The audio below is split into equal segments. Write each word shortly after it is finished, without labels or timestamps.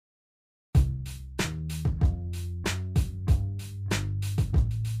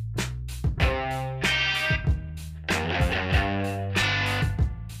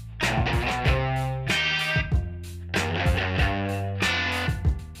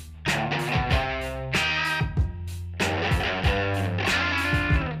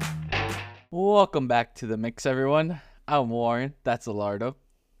Welcome back to the mix, everyone. I'm Warren. That's Alardo.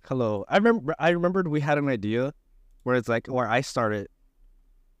 Hello. I remembered we had an idea where it's like where I started.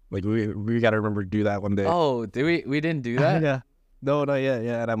 Like we gotta remember to do that one day. Oh, did we didn't do that? Yeah. No, not yet.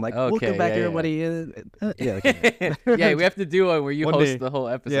 Yeah. And I'm like, Okay, welcome back yeah. everybody. Yeah. Okay. Yeah, we have to do one where you One host day. the whole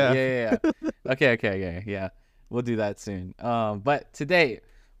episode. Yeah. Yeah. Okay, yeah. We'll do that soon. But today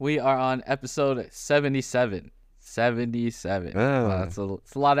we are on episode 77. 77. Wow, it's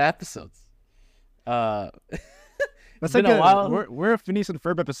a lot of episodes. That's It's like been a while. We're a Phineas and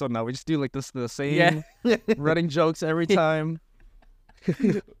Ferb episode now. We just do like the same running jokes every time.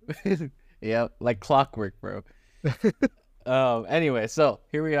 Yeah, like clockwork, bro. Anyway, so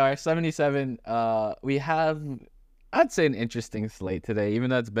here we are, 77. We have, I'd say, an interesting slate today,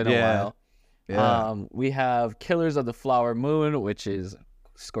 even though it's been a while. Yeah. We have Killers of the Flower Moon, which is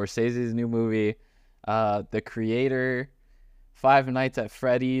Scorsese's new movie. The Creator, Five Nights at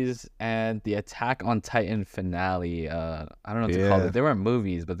Freddy's, and the Attack on Titan finale. I don't know what to call it. They weren't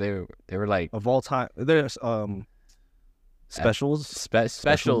movies, but they were like Of all time, there's specials.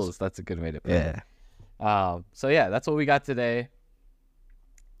 specials. That's a good way to put it. Yeah. So yeah, that's what we got today.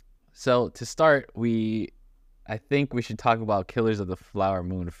 So to start, I think we should talk about Killers of the Flower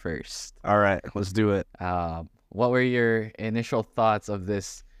Moon first. All right. Let's do it. What were your initial thoughts of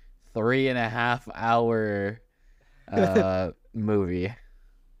this 3.5 hour movie?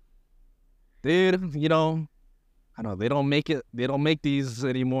 Dude, I don't know, they don't make these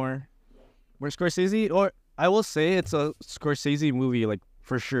anymore. Where's Scorsese? Or I will say it's a Scorsese movie, like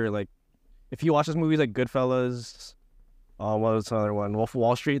for sure. Like if you watch this movie like Goodfellas, what was another one? Wolf of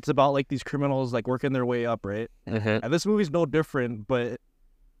Wall Street, it's about like these criminals like working their way up, right? Mm-hmm. And this movie's no different, but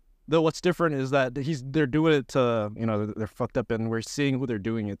what's different is that they're doing it to, they're fucked up and we're seeing who they're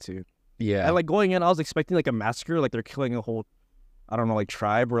doing it to. Yeah. And like going in, I was expecting like a massacre, like they're killing a whole, I don't know, like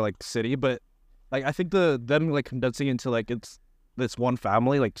tribe or like city, but like I think them like condensing into like it's this one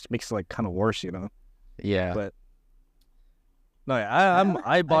family like just makes it like kind of worse, Yeah. But no, yeah,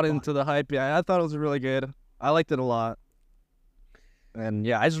 I bought into the hype. Yeah, I thought it was really good. I liked it a lot, and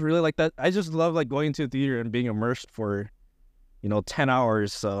yeah, I just really like that. I just love like going to the theater and being immersed for, 10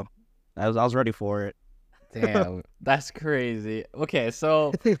 hours. So I was ready for it. Damn, that's crazy. Okay,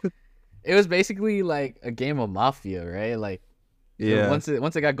 so it was basically like a game of Mafia, right? Like, Yeah. Once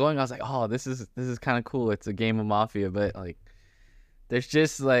it got going, I was like, oh, this is kind of cool. It's a game of Mafia, but like, there's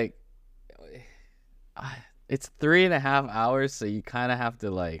just like, it's 3.5 hours, so you kind of have to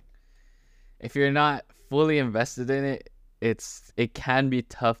like, if you're not fully invested in it, it can be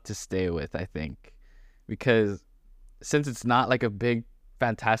tough to stay with, I think, because since it's not like a big,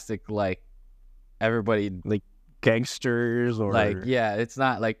 fantastic like everybody Like gangsters or like it's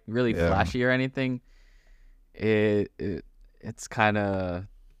not like really flashy or anything. It's kind of,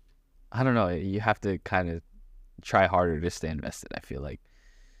 I don't know, you have to kind of try harder to stay invested, I feel like.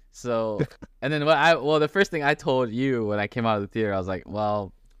 So and then the first thing I told you when I came out of the theater, I was like,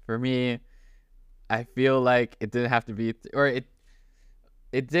 well, for me, I feel like it didn't have to be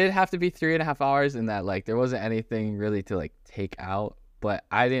it did have to be 3.5 hours, in that like there wasn't anything really to like take out, but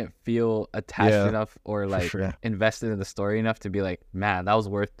I didn't feel attached enough or like invested in the story enough to be like, man, that was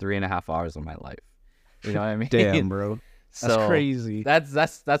worth 3.5 hours of my life. You know what I mean? Damn, bro. That's crazy.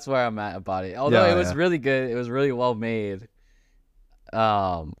 That's where I'm at about it. Although it was really good, it was really well made.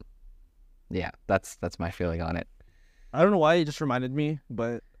 Yeah, that's my feeling on it. I don't know why it just reminded me,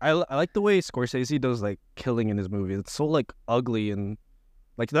 but I like the way Scorsese does like killing in his movies. It's so like ugly and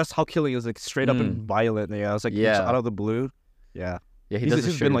like that's how killing is, like straight up and violent. Yeah, it's like it's out of the blue. Yeah, Yeah,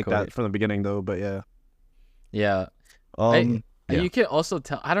 he's been like that from the beginning though. But yeah, yeah. You can also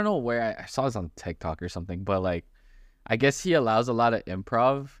tell. I don't know where I saw this on TikTok or something, but like, I guess he allows a lot of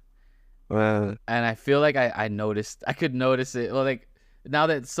improv, and I feel like I could notice it. Well, like now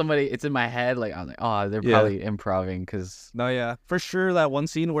that it's in my head, like I'm like, oh, they're probably improvising because. No, yeah, for sure. That one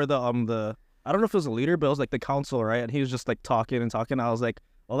scene where the I don't know if it was a leader, but it was like the council, right? And he was just like talking and talking. I was like,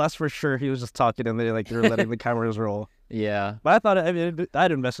 well, that's for sure. He was just talking, and they're letting the cameras roll. Yeah, but I thought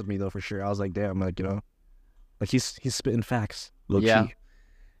that invested me though for sure. I was like, damn, like like he's spitting facts. Low-key.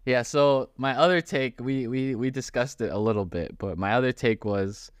 Yeah. So my other take, we discussed it a little bit, but my other take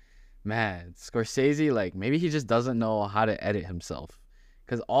was, man, Scorsese, like maybe he just doesn't know how to edit himself,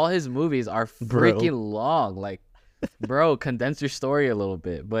 because all his movies are freaking long. Like, bro, condense your story a little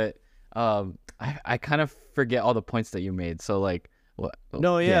bit. But I kind of forget all the points that you made. So like, what?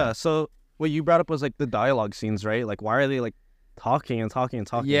 No, yeah. So what you brought up was like the dialogue scenes, right? Like, why are they like talking and talking and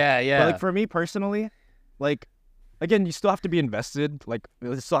talking? Yeah. But like for me personally, like, again, you still have to be invested. Like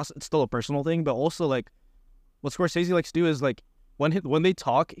it's still a personal thing, but also like what Scorsese likes to do is like when they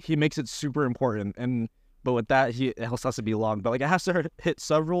talk, he makes it super important, and but with that, it also has to be long. But like it has to hit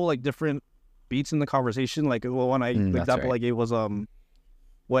several like different beats in the conversation. Like the one the example right. I gave was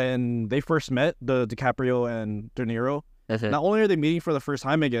when they first met, the DiCaprio and De Niro. Not only are they meeting for the first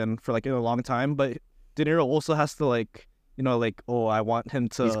time again for like in a long time, but De Niro also has to like, you know, like, oh, I want him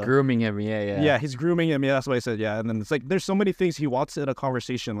to. He's grooming him. Yeah. Yeah, he's grooming him. Yeah, that's what I said. Yeah, and then it's like there's so many things he wants in a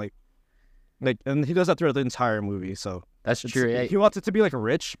conversation, like, and he does that throughout the entire movie. So That's true. he wants it to be like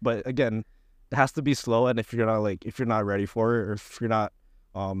rich, but again, it has to be slow. And if you're not ready for it, or if you're not,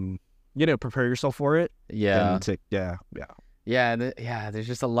 prepare yourself for it. Yeah. Yeah. There's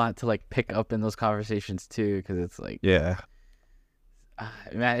just a lot to like pick up in those conversations too, because it's like, Yeah.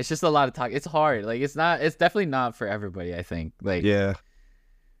 Man, it's just a lot of talk. It's hard. Like it's definitely not for everybody, I think. Like, yeah.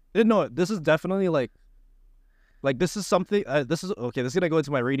 No, this is definitely like this is something. This is okay. This is gonna go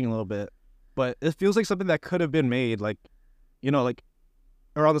into my reading a little bit, but it feels like something that could have been made, like, like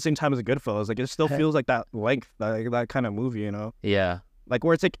around the same time as a Goodfellas. Like it still feels like that length, that kind of movie, Yeah. Like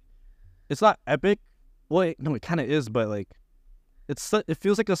where it's like, it's not epic. Well, no, it kind of is, but like, it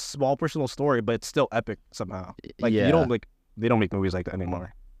feels like a small personal story, but it's still epic somehow. Like Yeah. you don't like. They don't make movies like that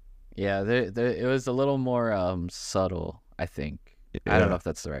anymore. Yeah, it was a little more subtle, I think. Yeah. I don't know if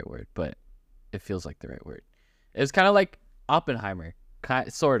that's the right word, but it feels like the right word. It was kind of like Oppenheimer,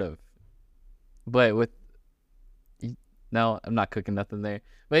 sort of, but with. No, I'm not cooking nothing there.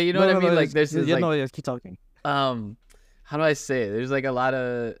 But you know what I mean? Like there's this, keep talking. how do I say it? There's like a lot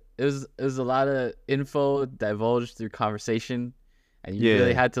of it was a lot of info divulged through conversation, and you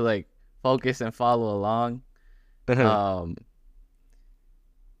really had to like focus and follow along. And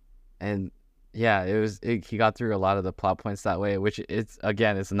yeah, he got through a lot of the plot points that way, which it's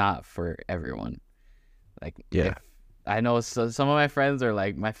not for everyone. Like, I know some of my friends or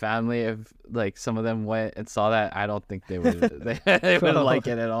like my family, if like some of them went and saw that, I don't think they would they wouldn't like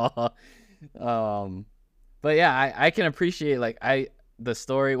it at all. But yeah, I can appreciate the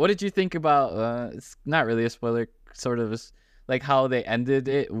story. What did you think about? It's not really a spoiler, sort of. Like how they ended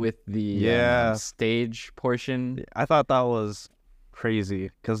it with the stage portion. I thought that was crazy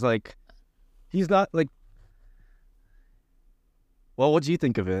because like he's not like. Well, what do you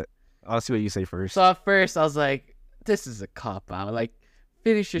think of it? I'll see what you say first. So at first I was like, "This is a cop out. Like,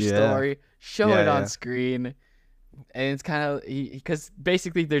 finish your story, show it on screen." And it's kind of because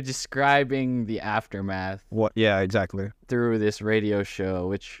basically they're describing the aftermath. What? Yeah, exactly. Through this radio show,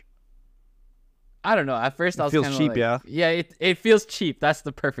 which. I don't know. At first, I was feels cheap, like, it feels cheap. That's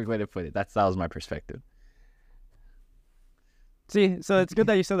the perfect way to put it. That was my perspective. See, so it's good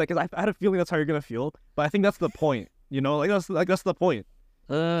that you said that because I had a feeling that's how you're gonna feel. But I think that's the point. That's the point.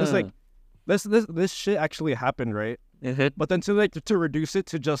 Because like this shit actually happened, right? But then to reduce it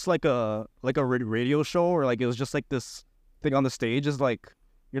to just like a radio show or like it was just like this thing on the stage is like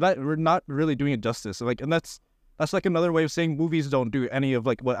we're not really doing it justice. Like, and that's like another way of saying movies don't do any of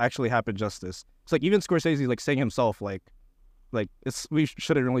like what actually happened justice. It's like even Scorsese like saying himself like we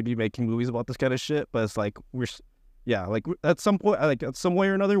shouldn't really be making movies about this kind of shit, but it's like like at some point like at some way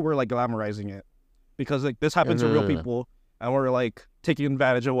or another we're like glamorizing it because like this happened to real people and we're like taking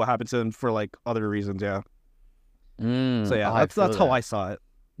advantage of what happened to them for like other reasons. So yeah, that's how I saw it.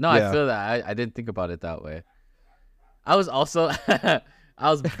 No, I feel that. I didn't think about it that way. I was also I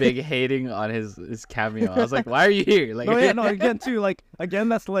was big hating on his cameo. I was like, why are you here? Like, again,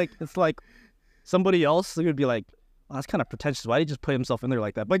 that's like, it's like somebody else would be like, oh, that's kind of pretentious. Why did he just put himself in there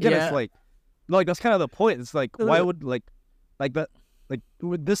like that? But again, it's like that's kind of the point. It's like, why would like that, like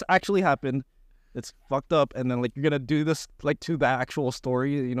would this actually happen? It's fucked up. And then like, you're going to do this like to the actual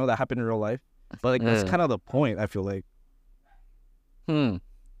story, that happened in real life. But like, that's kind of the point, I feel like.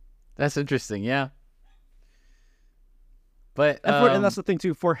 That's interesting. Yeah. But and that's the thing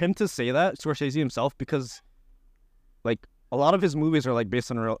too, for him to say that, Scorsese himself, because like a lot of his movies are like based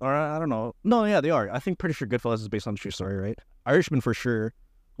on real, or I don't know. No, yeah, they are. I think pretty sure Goodfellas is based on a true story, right? Irishman for sure,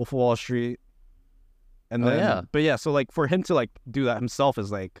 Wolf of Wall Street, and then but yeah, so like for him to like do that himself is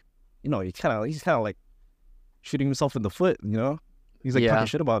like, he's kind of like shooting himself in the foot, He's like talking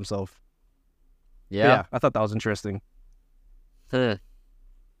shit about himself. Yeah, I thought that was interesting. Yeah,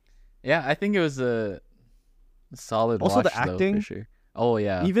 I think it was a solid also watch, the acting, though, for sure. Oh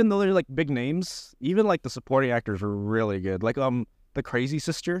yeah, even though they're like big names, even like the supporting actors were really good. Like the crazy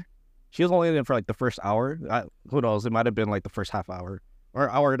sister, she was only in it for like the first hour. Who knows, it might have been like the first half hour or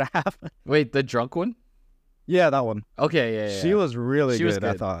hour and a half. Wait, the drunk one? Yeah, that one. Okay, yeah. She was really good,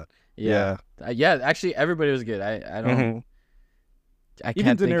 I thought. Yeah, actually everybody was good. I don't I Even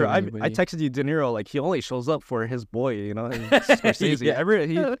can't De think Niro. of I anybody. texted you De Niro. Like he only shows up for his boy. You know, and Scorsese.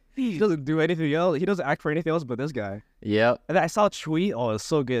 Yeah. He doesn't do anything else. He doesn't act for anything else but this guy. Yep. And then I saw a tweet. Oh, it's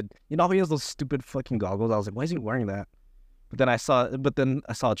so good. You know how he has those stupid fucking goggles. I was like, why is he wearing that? But then I saw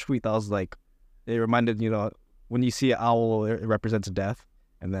a tweet that was like, it reminded, you know, when you see an owl, it represents death,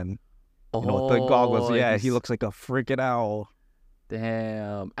 and then you know with the goggles. Yeah, he looks like a freaking owl.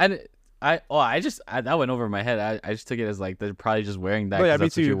 Damn. And that went over my head. I just took it as like they're probably just wearing that Oh, yeah, because me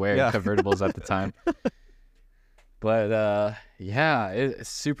that's what you too. wear Yeah. in convertibles at the time. But yeah, it's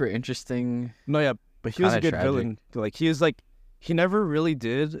super interesting. No, yeah, but he was a Kinda good tragic. villain. Like he never really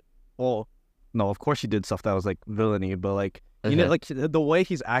did. Well, no, of course he did stuff that was like villainy, but like you know, Okay. like the way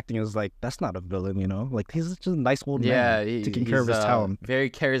he's acting is like that's not a villain, you know. Like he's just a nice old Yeah, man taking care of his town. very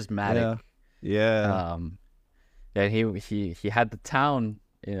charismatic. Yeah. Yeah, he had the town,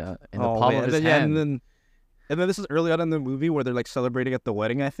 you know, in the Oh, palm man. of his And then, hand. and then this is early on in the movie where they're like celebrating at the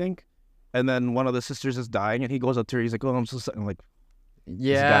wedding, I think. And then one of the sisters is dying, and he goes up to her. He's like, "Oh, I'm so sorry." I'm like,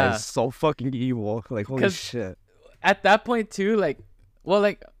 this guy Yeah, is so fucking evil. Like, holy 'Cause- shit. at that point too, like, well,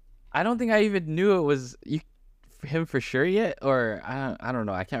 like, I don't think I even knew it was him for sure yet, or I don't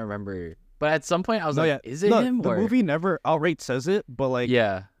know, I can't remember. But at some point, I was No, like, yeah. is it No, him? the Or movie never outright says it, but like,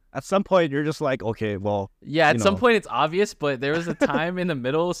 yeah, at some point you're just like, okay, well, yeah. At you some know. point, it's obvious, but there was a time in the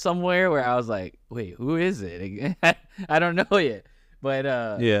middle somewhere where I was like, wait, who is it? I don't know yet. But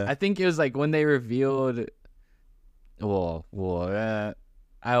Yeah. I think it was like when they revealed.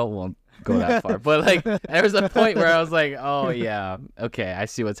 I won't go that far, but like there was a point where I was like, oh yeah, okay, I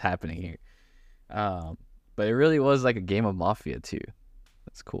see what's happening here. But it really was like a game of Mafia too.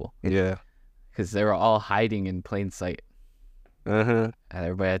 That's cool Yeah. because they were all hiding in plain sight, Uh-huh. and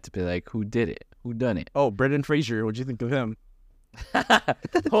everybody had to be like, who did it? Who done it? Oh, Brendan Fraser, what'd you think of him?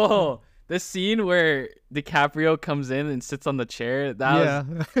 Oh, the scene where DiCaprio comes in and sits on the chair, that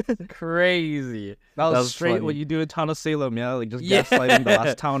was crazy. That was was straight funny. what you do in town of Salem, yeah? Like just Yeah. gaslighting the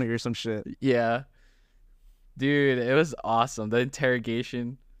last townie or some shit. Yeah. Dude, it was awesome. The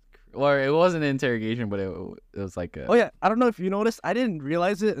interrogation. Or it wasn't an interrogation, but it was like a... Oh yeah, I don't know if you noticed, I didn't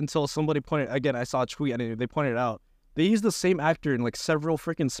realize it until somebody pointed, again, I saw a tweet and they pointed it out. They used the same actor in like several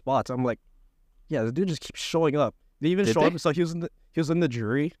freaking spots. I'm like, yeah, the dude just keeps showing up. They even Did show they? up, so he was in the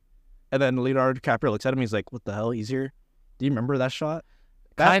jury, and then Leonardo DiCaprio looks at him, he's like, what the hell, he's here? Do you remember that shot?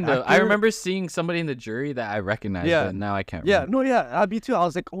 That Kind of. I actor- remember seeing somebody in the jury that I recognized, Yeah. but now I can't Yeah, remember. no, yeah, me too. I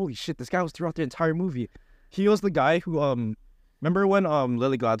was like, holy shit, this guy was throughout the entire movie. He was the guy who, remember when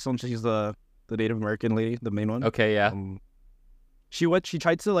Lily Gladstone, she's the Native American lady, the main one? Okay, yeah. She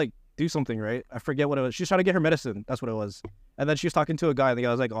tried to like do something, right? I forget what it was. She was trying to get her medicine. That's what it was. And then she was talking to a guy, and the guy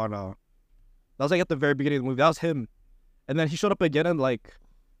was like, oh no. That was like at the very beginning of the movie. That was him. And then he showed up again, and like,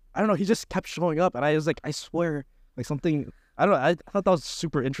 I don't know, he just kept showing up, and I was like, I swear, like something, I don't know, I thought that was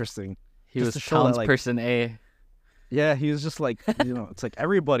super interesting. He just was to show that, like- townsperson A. Yeah, he was just like, you know, it's like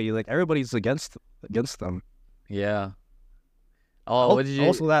everybody's against them. Yeah. Oh, what did you...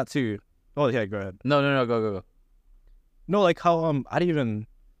 Also that too. Oh yeah, go ahead. No, go. No, like how I don't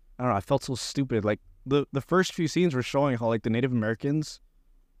know, I felt so stupid. Like the first few scenes were showing how like the Native Americans,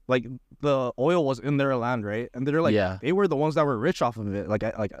 like the oil was in their land, right? And they're like, Yeah. they were the ones that were rich off of it.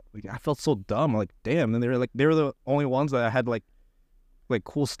 I felt so dumb. Like damn, and they were the only ones that had like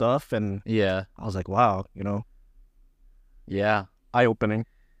cool stuff, and Yeah. I was like, wow, you know, Yeah. eye opening.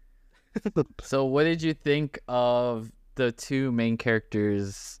 So what did you think of the two main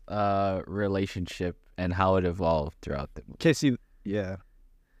characters' relationship and how it evolved throughout the movie? Casey, yeah,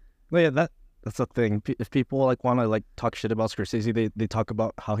 no, yeah, that's the thing. If people like want to like talk shit about Scorsese, they talk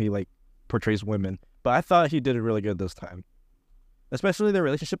about how he like portrays women, but I thought he did it really good this time, especially their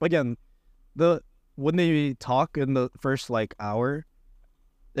relationship. Again, when they talk in the first like hour,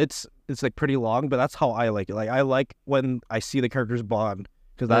 it's like pretty long, but that's how I like it. Like I like when I see the characters bond,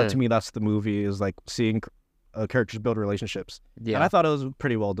 because that to me, that's the movie, is like seeing characters build relationships. Yeah. And I thought it was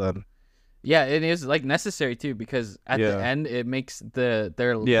pretty well done. Yeah, and it's like necessary too, because at Yeah. the end it makes the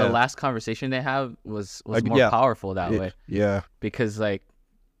Yeah. last conversation they have was Like, more yeah. powerful that way, Yeah. because like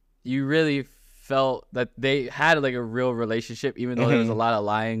you really felt that they had like a real relationship, even though there was a lot of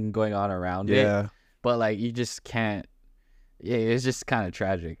lying going on around it. Yeah. But like you just can't. Yeah, it's just kind of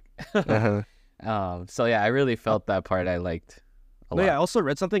tragic. Uh-huh. So yeah, I really felt that part. I liked a No, lot. yeah, I also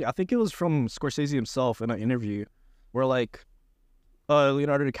read something. I think it was from Scorsese himself in an interview, where like,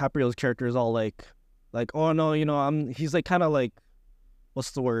 Leonardo DiCaprio's character is all like, oh no, you know, he's like kind of like,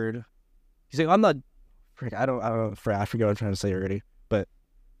 what's the word? He's like, I'm not, I don't know, I forget what I'm trying to say already. But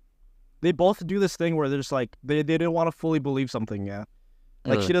they both do this thing where they're just like, they didn't want to fully believe something, yeah.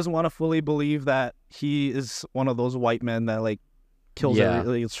 Like she doesn't want to fully believe that he is one of those white men that like kills Yeah.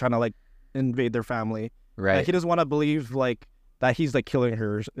 he's trying to like invade their family. Right. He doesn't want to believe like that he's like killing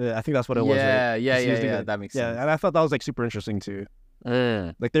her. I think that's what it was, right? Yeah, 'Cause he was thinking, that makes yeah, sense. and I thought that was like super interesting too.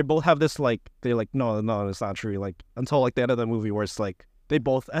 Like they both have this like they're like no, it's not true. Like until like the end of the movie where it's like they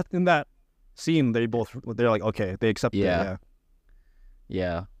both in that scene they're like okay, they accept it. Yeah. Yeah.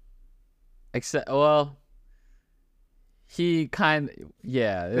 Yeah. Except, well, he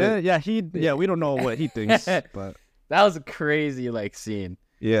Yeah, we don't know what he thinks, but that was a crazy like scene.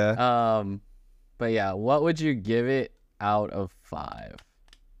 yeah. But yeah, what would you give it out of 5?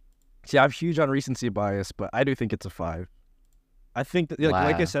 See, I'm huge on recency bias, but I do think it's a 5. I think that,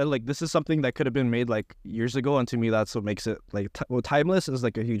 like I Wow. said, like this is something that could have been made like years ago, and to me, that's what makes it like timeless is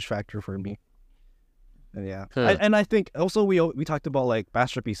like a huge factor for me. And yeah, Huh. and I think also we talked about like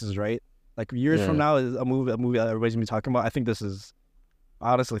masterpieces, right? Like years from Yeah. now is a movie that everybody's gonna be talking about. I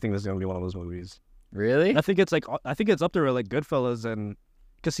honestly think this is gonna be one of those movies. Really? I think it's up there with like Goodfellas and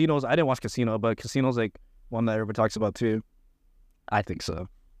Casinos. I didn't watch Casino, but Casino's like one that everybody talks about too. I think so.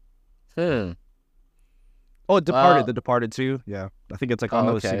 Hmm. Oh, Departed, Well- The Departed too. Yeah, I think it's like Oh, on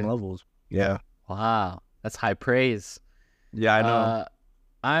those okay. same levels. Yeah, Wow. That's high praise. yeah, I know.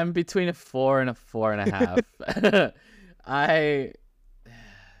 I'm between a 4 and a 4.5. I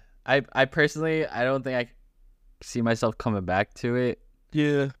personally, I don't think I see myself coming back to it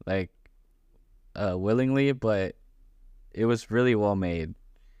Yeah, like willingly, but it was really well made.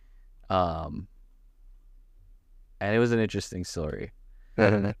 And it was an interesting story.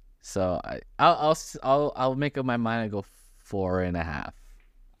 So I'll make up my mind and go 4.5.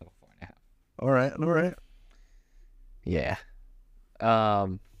 all right. Yeah.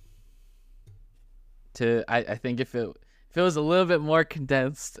 I think if it was a little bit more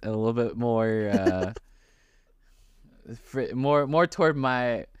condensed and a little bit more more toward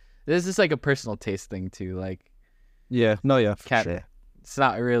my, this is like a personal taste thing too. Like Yeah, no, yeah, for Cat- sure. it's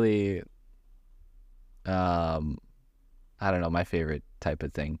not really I don't know, my favorite type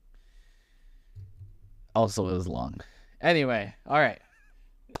of thing. Also, it was long. Anyway, all right.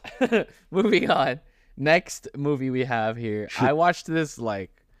 Moving on. Next movie we have here. I watched this like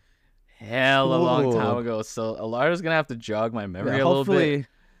hella long time Ooh. ago, so Alara's gonna have to jog my memory Yeah, a little bit. hopefully,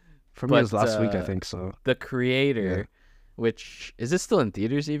 for me, it was but, last week, I uh, think so. The Creator, which is this still in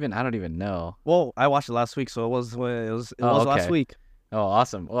theaters even? I don't even know. Well, I watched it last week, so it was last okay. week. Oh,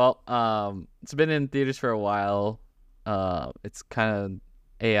 awesome. Well, it's been in theaters for a while. It's kind of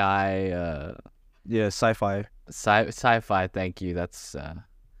AI, Yeah, sci-fi. sci-fi. Thank you. That's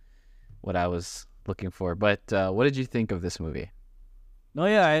what I was looking for. But what did you think of this movie? No,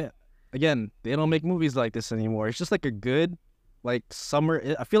 yeah. Again, they don't make movies like this anymore. It's just like a good, like summer.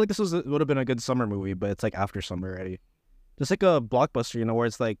 I feel like this would have been a good summer movie, but it's like after summer already. Just like a blockbuster, where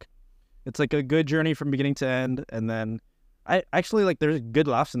it's like a good journey from beginning to end, and then I actually like there's good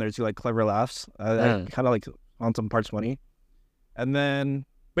laughs in there too, like clever laughs. I kind of like on some parts funny, and then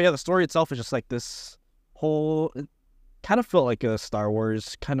but yeah, the story itself is just like this whole. It kind of felt like a Star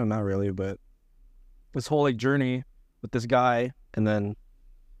Wars, kind of not really, but this whole like journey with this guy, and then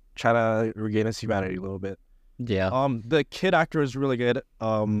try to regain his humanity a little bit. Yeah. The kid actor is really good.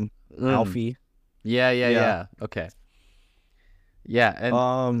 Alfie. Yeah. Okay. Yeah,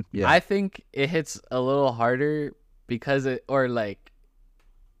 and Yeah. I think it hits a little harder because I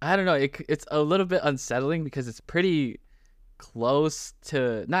don't know, it's a little bit unsettling because it's pretty close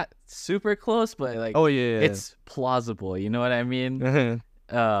to, not super close, but like Oh yeah. it's plausible. You know what I mean?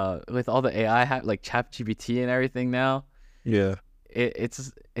 With all the AI like ChatGPT and everything now, yeah.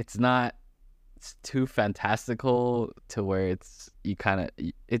 it's not too fantastical to where it's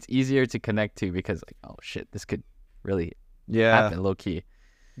easier to connect to because like, oh shit, this could really Yeah. happen low key.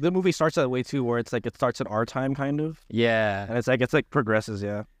 The movie starts that way too, where it's like it starts at our time kind of, Yeah. and it's like progresses.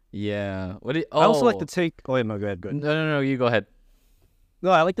 Yeah. Yeah. I also like to take. Oh wait, no, go ahead. No, you go ahead. No,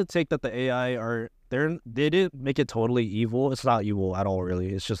 I like to take that the AI they didn't make it totally evil. It's not evil at all,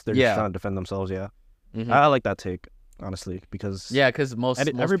 really. It's just they're Yeah. just trying to defend themselves. Yeah. Mhm. I like that take, honestly, because Yeah, because most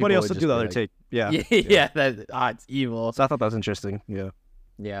everybody people else would would just do the be other like, take. Yeah. Yeah, it's evil. So I thought that was interesting. Yeah.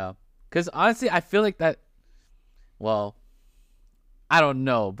 Yeah, because honestly, I feel like that. Well, I don't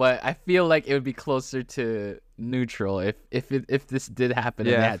know, but I feel like it would be closer to neutral if this did happen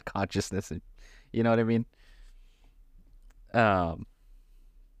and they Yeah. had consciousness, and you know what I mean.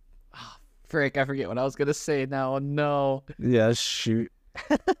 Frick, I forget what I was gonna say now. No. Yeah. Shoot.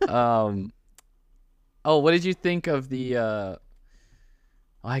 Oh, what did you think of the? Well,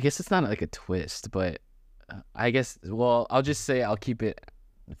 I guess it's not like a twist, but I guess. Well, I'll just say I'll keep it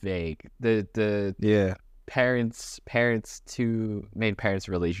vague. The Yeah. main parents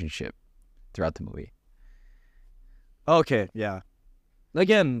relationship throughout the movie. Okay. Yeah.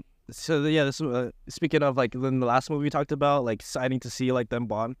 again, so yeah, this speaking of like in the last movie we talked about, like exciting to see like them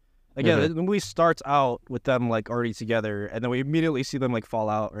bond. Again, Mhm. the movie starts out with them like already together, and then we immediately see them like fall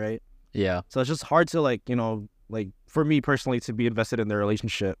out, right? Yeah. So it's just hard to like like for me personally to be invested in their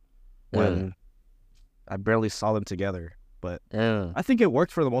relationship when I barely saw them together. But Yeah. I think it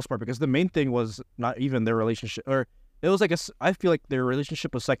worked for the most part because the main thing was not even their relationship, or it was like I feel like their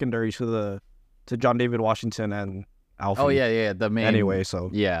relationship was secondary to John David Washington and Alfie. Oh yeah, yeah. The main. Anyway, so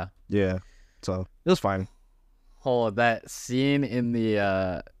Yeah. yeah, so it was fine. Oh, that scene in the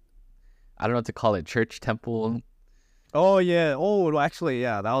I don't know what to call it, church temple. Oh yeah. Oh, well, actually,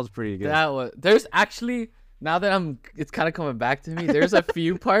 yeah, that was pretty good. That was there's actually now that it's kind of coming back to me. There's a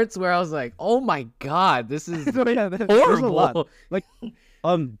few parts where I was like, "Oh my god, this is Yeah, there's a lot. horrible." Like,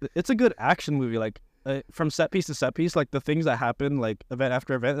 it's a good action movie. Like, from set piece to set piece, like the things that happen, like event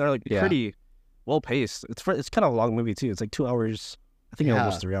after event, they're like Yeah. pretty well paced. It's kind of a long movie too. It's like 2 hours. I think Yeah.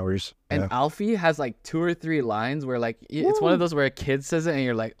 almost 3 hours. And Yeah. Alfie has like 2 or 3 lines where like it's one of those where a kid says it and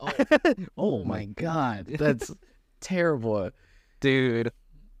you're like, "Oh, oh my god, that's terrible." Dude,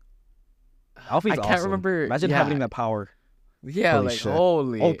 Alfie's I can't awesome. remember. Imagine yeah, having that power. Yeah, Holy like shit.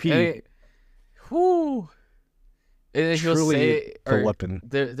 holy. OP. Whoo. And then he'll Truly say, the or weapon.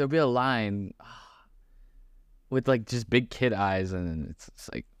 there'll be a line with like just big kid eyes, and it's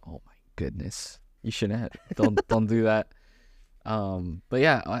like, oh my goodness, you shouldn't don't do that. But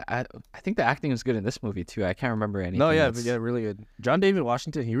yeah, I think the acting was good in this movie too. I can't remember anything. No, yeah, that's- but yeah, really good. John David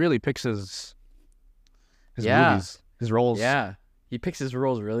Washington, he really picks his Yeah. movies, his roles. yeah, he picks his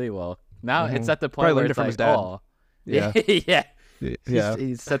roles really well. Now Mhm. it's at the point Probably where learned it's it from like, his dad. oh, Yeah. yeah. Yeah.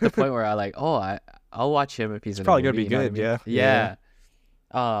 He's at the point where I like, oh, I'll watch him if he's in a probably gonna movie, be you know what I good, mean? yeah.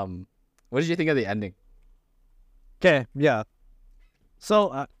 Yeah. What did you think of the ending? Okay, yeah.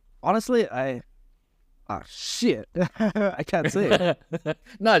 So honestly, shit, I can't say it.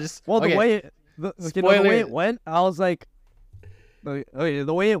 No, just Well, okay. the way the way Spoiler- it went, I was like, okay,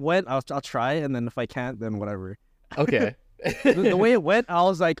 the way it went, I'll try, and then if I can't, then whatever. Okay. The way it went, I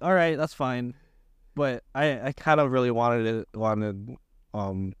was like, all right, that's fine. But I kind of really wanted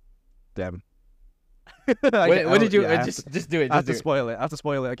them. What did you yeah, just do it? I have Just to do it. spoil it. I have to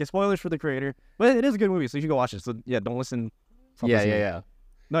spoil it. Okay, spoilers for the creator, but it is a good movie, so you should go watch it. So yeah, don't listen. Stop Yeah, listening. yeah.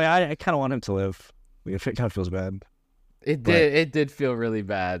 No, yeah, I kind of want him to live. It kind of feels bad. It But- did. It did feel really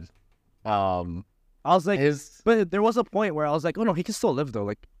bad. I was like, His but there was a point where I was like, oh no, he can still live though.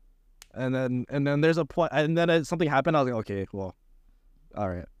 Like, and then there's a point, and then something happened. I was like, okay, well, all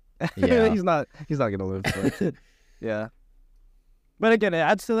right. Yeah. he's not gonna live. But, yeah. But again, it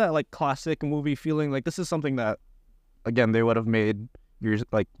adds to that like classic movie feeling. Like this is something that, again, they would have made years,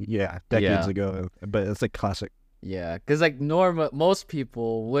 like decades Yeah. ago. But it's like classic. Yeah, because like most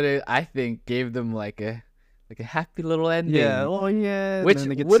people would I think gave them like a happy little ending. Yeah. Oh yeah. and which then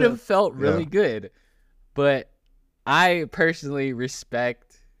they get would to- have felt really yeah. good, but I personally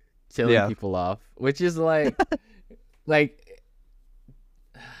respect killing Yeah. people off, which is like like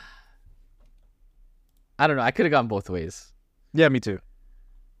I don't know. I could have gone both ways. Yeah, me too.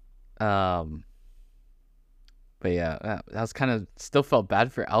 But yeah, that was kind of still felt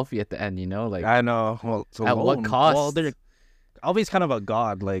bad for Alfie at the end, you know, like I know. Well, so at what Well, cost? Alfie's kind of a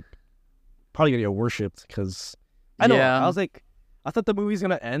god. Like, probably gonna get worshipped because I know. Yeah. I was like, I thought the movie's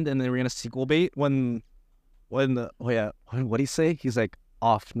gonna end and then we're gonna sequel bait when what he say? He's like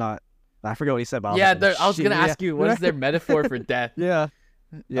off, not. I forget what he said. But yeah. like, I was shit, gonna yeah. ask you, what is their metaphor for death? Yeah.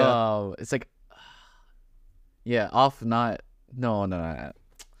 Yeah. It's like, yeah, off, not no.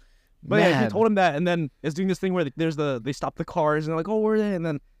 But yeah, he Man. told him that, and then it's doing this thing where they stop the cars and they're like, oh, where are they? And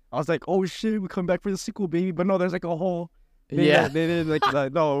then I was like, oh shit, we come back for the sequel, baby. But no, there's like a whole. Yeah. They did like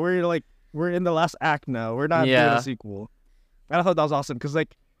no, we're in the last act now. We're not doing Yeah. a sequel. And I thought that was awesome because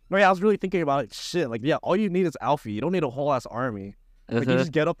like, no, yeah, I was really thinking about it. Shit, like yeah, all you need is Alfie. You don't need a whole ass army. Like you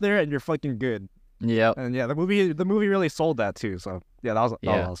just get up there and you're fucking good. Yep. And yeah, the movie really sold that too. So yeah, that was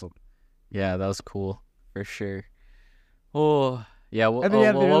Yeah. awesome. Yeah, that was cool for sure. Oh, yeah. Well, And then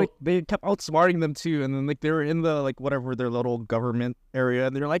yeah, they kept outsmarting them too. And then like they were in the like whatever their little government area,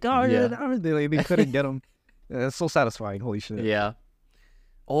 and they're like, oh yeah, Yeah. they couldn't get them. Yeah, it's so satisfying. Holy shit. yeah.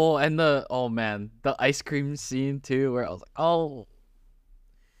 Oh, and the ice cream scene too, where I was like, oh,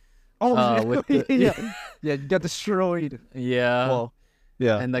 Oh yeah, with the- yeah, yeah, you got destroyed. yeah. Well,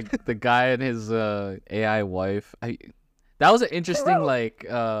 yeah. And like the guy and his AI wife. That was an interesting like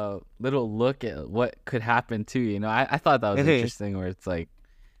little look at what could happen too. You know, I thought that was It is. interesting. Where it's like,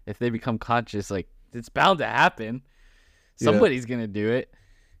 if they become conscious, like it's bound to happen. Yeah. Somebody's gonna do it.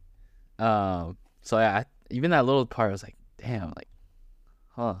 So yeah, even that little part, I was like, damn, like,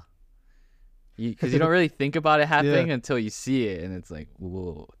 huh. because you don't really think about it happening until you see it, and it's like,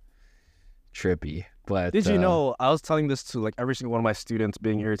 whoa, trippy. But Did you know, I was telling this to like every single one of my students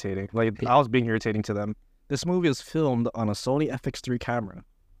being irritating. Like I was being irritating to them. This movie is filmed on a Sony FX3 camera,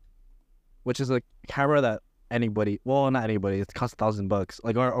 which is a camera that not anybody, it costs $1,000,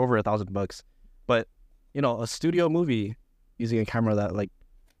 like or over $1,000. But, you know, a studio movie using a camera that like,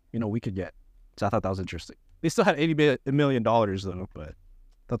 you know, we could get. So I thought that was interesting. They still had $80 million though, but I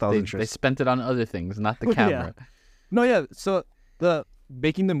thought that was interesting. They spent it on other things, not the camera. No, yeah. So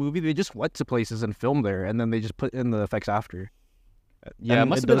making the movie, they just went to places and filmed there, and then they just put in the effects after. Yeah, and it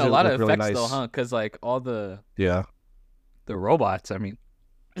must have been a lot of really effects nice. though, huh? Because like all the the robots, I mean.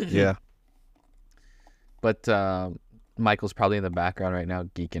 yeah. But Michael's probably in the background right now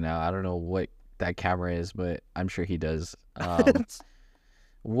geeking out. I don't know what that camera is, but I'm sure he does.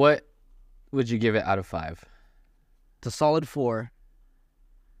 What would you give it out of 5? It's a solid 4.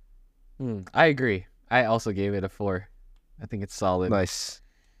 I agree. I also gave it a 4. I think it's solid. Nice.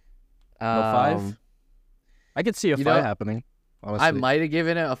 No 5? I could see a 5 happening. Honestly. I might have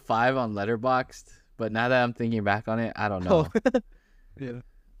given it a 5 on Letterboxd, but now that I'm thinking back on it, I don't know. Yeah.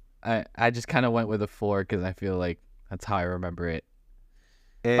 I just kind of went with a 4 because I feel like that's how I remember it.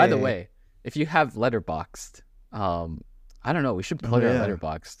 By the way, if you have Letterboxd, I don't know, we should plug our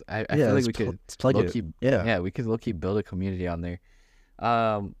Letterboxd. I feel like we could plug it. We could low-key build a community on there.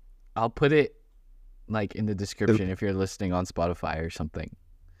 I'll put it like in the description if you're listening on Spotify or something.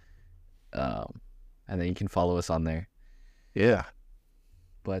 And then you can follow us on there. Yeah.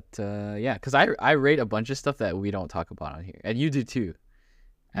 But yeah, because I rate a bunch of stuff that we don't talk about on here, and you do too.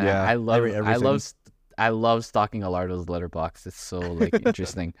 And yeah, I love stalking Alardo's letterbox. It's so like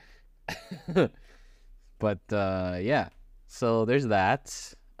interesting. But yeah, so there's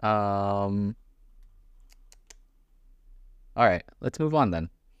that. All right, let's move on then.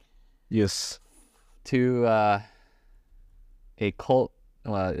 Yes. To a cult.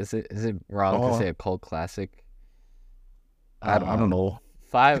 Is it wrong to say a cult classic? I don't know.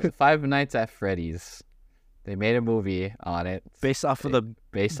 Five Nights at Freddy's. They made a movie on it based off of the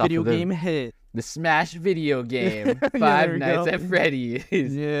video game hit, the Smash video game. Five Nights at Freddy's.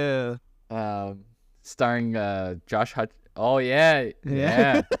 Yeah. Starring Josh Hutch. Oh yeah.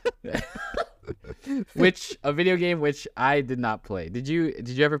 Which a video game which I did not play. Did you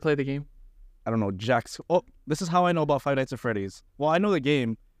ever play the game? I don't know, Jax. Oh, this is how I know about Five Nights at Freddy's. Well, I know the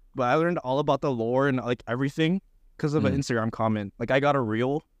game, but I learned all about the lore and like everything because of an Instagram comment. Like I got a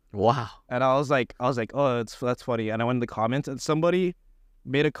reel. Wow. And I was like, oh, that's funny. And I went in the comments, and somebody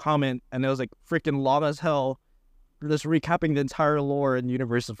made a comment, and it was like freaking long as hell, just recapping the entire lore and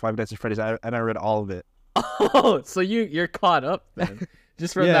universe of Five Nights at Freddy's. And I read all of it. Oh, so you're caught up then,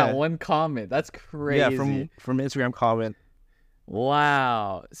 just from that one comment. That's crazy. Yeah, from Instagram comment.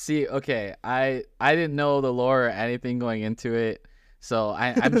 Wow. See, okay, I didn't know the lore or anything going into it, so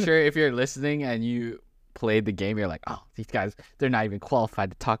I'm sure if you're listening and you played the game, you're like, oh, these guys, they're not even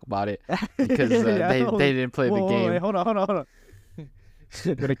qualified to talk about it because they didn't play the game. Wait, hold on.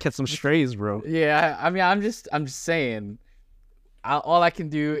 Gonna catch some strays, bro. Yeah, I mean, I'm just saying, all I can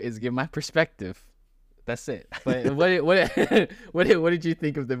do is give my perspective. That's it. But what did you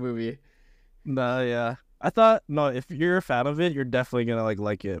think of the movie? Nah, yeah. I thought, no, if you're a fan of it, you're definitely gonna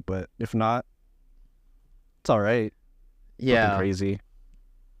like it. But if not, it's all right. Yeah. Nothing crazy.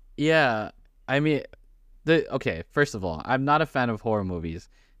 Yeah. I mean, okay, first of all, I'm not a fan of horror movies.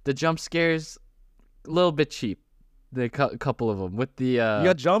 The jump scares, a little bit cheap. The couple of them with the. You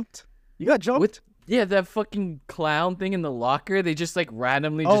got jumped. Yeah, that fucking clown thing in the locker. They just like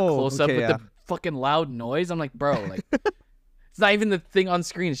randomly just close up with the fucking loud noise. I'm like, bro, like. It's not even the thing on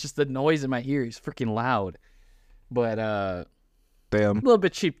screen. It's just the noise in my ears. Freaking loud. But damn, a little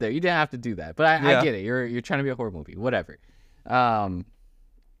bit cheap there. You didn't have to do that. But I get it. You're trying to be a horror movie. Whatever.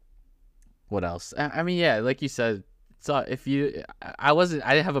 What else? I mean, yeah, like you said. So I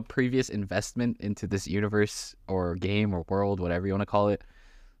didn't have a previous investment into this universe or game or world, whatever you want to call it.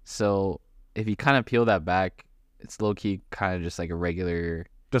 So if you kind of peel that back, it's low key kind of just like a regular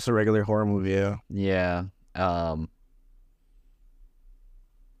horror movie. Yeah. Yeah.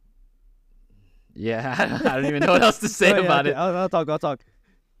 Yeah, I don't even know what else to say about it. I'll talk.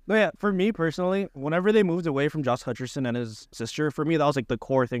 No, yeah, for me personally, whenever they moved away from Josh Hutcherson and his sister, for me that was like the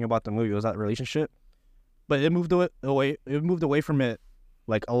core thing about the movie was that relationship. But it moved away from it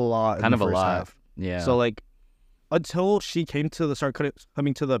like a lot. Kind of a lot. Half. Yeah. So like until she came to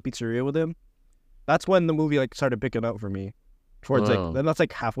coming to the pizzeria with him, that's when the movie like started picking up for me. Then that's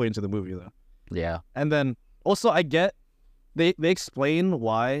like halfway into the movie though. Yeah. And then also I get they explain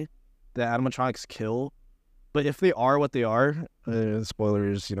why the animatronics kill But if they are what they are,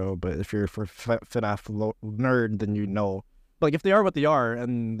 spoilers, but if you're for FNAF nerd, then you know. But like if they are what they are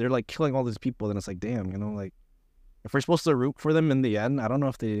and they're like killing all these people, then it's like, damn, like if we're supposed to root for them in the end, I don't know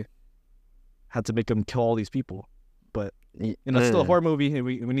if they had to make them kill all these people. But it's still a horror movie, and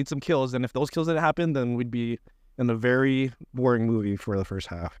we need some kills. And if those kills didn't happen, then we'd be in a very boring movie for the first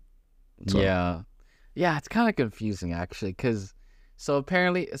half. So. Yeah, it's kind of confusing actually, because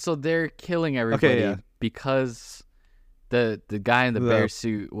apparently they're killing everybody because the guy in the bear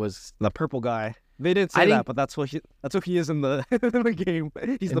suit was the purple guy. They didn't say that, but that's what he is in the in the game.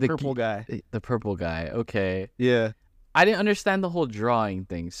 He's the purple guy. The purple guy. Okay. Yeah. I didn't understand the whole drawing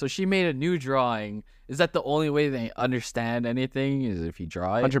thing. So she made a new drawing. Is that the only way they understand anything? Is if you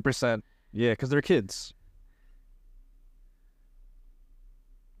draw it? 100%. Yeah, because they're kids.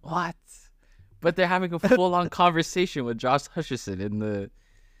 What? But they're having a full-on conversation with Josh Hutcherson in the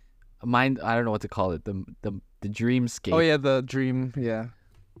mind. I don't know what to call it. The dreamscape. Oh yeah, the dream. Yeah.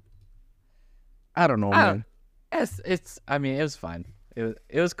 I don't know, man. It's. I mean, it was fine. It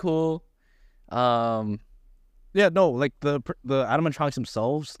was cool. Yeah, no, like the animatronics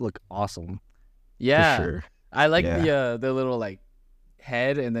themselves look awesome. Yeah, for sure. I like the little like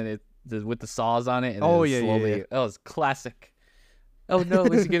head, and then with the saws on it. And yeah. That was classic. Oh no,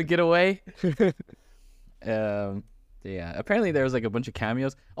 is he gonna get away? Yeah. Apparently there was like a bunch of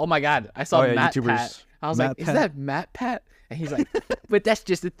cameos. Oh my god, I saw Matt YouTubers. Pat. I was like, is that Matt Pat? And he's like, but that's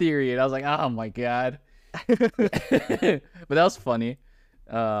just a theory. And I was like, oh my god. But that was funny.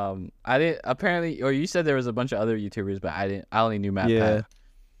 I didn't apparently, or you said there was a bunch of other YouTubers, but I only knew Matt Pat.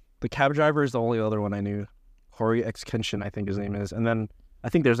 The cab driver is the only other one I knew. Hori X Kenshin, I think his name is, and then I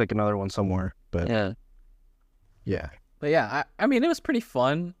think there's like another one somewhere. But yeah. But yeah, I mean, it was pretty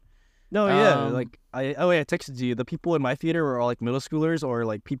fun. No, yeah, like I texted you. The people in my theater were all like middle schoolers or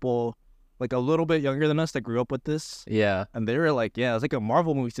like people like a little bit younger than us that grew up with this. Yeah, and they were like, yeah, it was like a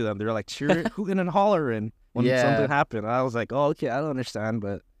Marvel movie to them. They were like cheering, hooting, and hollering when something happened. And I was like, oh, okay, I don't understand,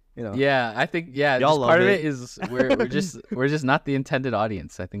 but Yeah, I think y'all part of it is we're just not the intended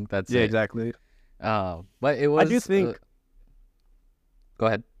audience. I think that's it. Exactly. But it was. I do think. Go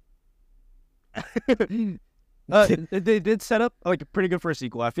ahead. They did set up like pretty good for a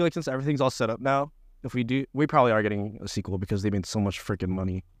sequel. I feel like since everything's all set up now, we probably are getting a sequel because they made so much freaking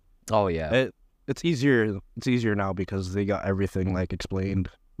money. Oh yeah. It's easier now because they got everything like explained.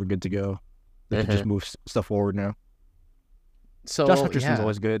 We're good to go. They can just move stuff forward now. So Josh Hutcherson's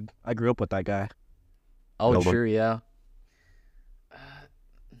always good. I grew up with that guy. Oh sure, yeah.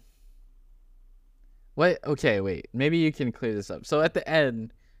 Wait, okay, wait. Maybe you can clear this up. So at the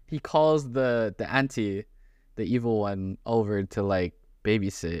end, he calls the auntie, the evil one, over to like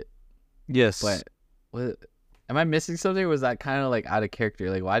babysit. Yes. But am I missing something? Or was that kind of like out of character?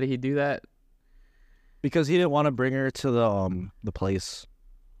 Like, why did he do that? Because he didn't want to bring her to the place,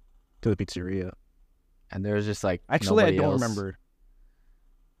 to the pizzeria. And there was just like actually, I don't remember.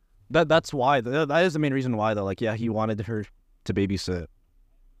 That's why. That is the main reason why though. Like, yeah, he wanted her to babysit.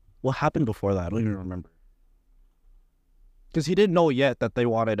 What happened before that? I don't even remember. Because he didn't know yet that they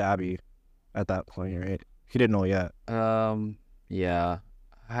wanted Abby at that point, right? He didn't know yet. Yeah,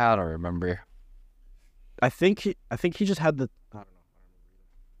 I don't remember. I think he just had the. I don't know.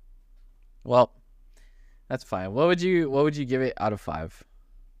 Well, that's fine. What would you give it out of 5?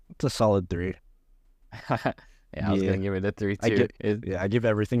 It's a solid 3. I was gonna give it a 3 too. I give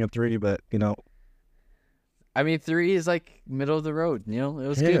everything a 3, but I mean 3 is like middle of the road. It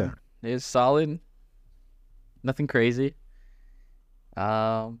was good. It was solid. Nothing crazy.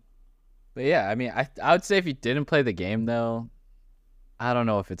 But yeah, I mean, I would say if you didn't play the game though, I don't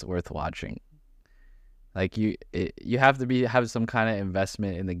know if it's worth watching. Like you have to have some kind of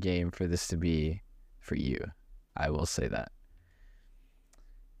investment in the game for this to be for you. I will say that.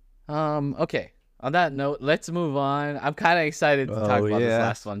 Okay. On that note, let's move on. I'm kind of excited to talk about this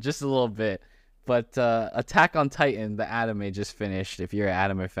last one just a little bit. But Attack on Titan, the anime, just finished. If you're an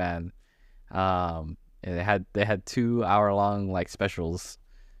anime fan, and they had 2 hour-long like specials,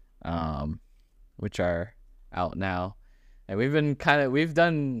 which are out now, and we've reviewed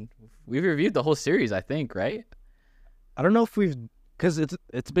the whole series, I think, right? I don't know if because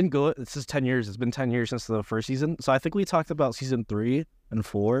it's been good. It's just 10 years. It's been 10 years since the first season, so I think we talked about season 3 and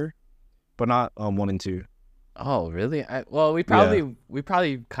 4, but not 1 and 2. Oh, really? We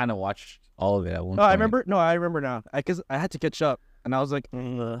probably kind of watched all of it at one point. I remember now. Because I had to catch up, and I was like,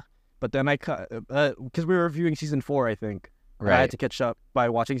 but then I cut because we were reviewing season 4, I think. Right. I had to catch up by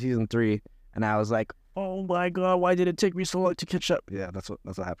watching season 3, and I was like, oh my god, why did it take me so long to catch up? Yeah, that's what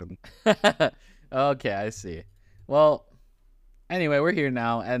happened. Okay, I see. Well, anyway, we're here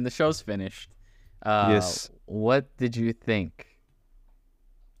now, and the show's finished. Yes. what did you think?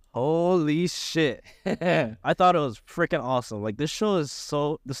 Holy shit. I thought it was freaking awesome. Like, this show is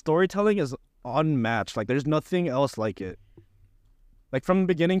the storytelling is unmatched. Like, there's nothing else like it. Like, from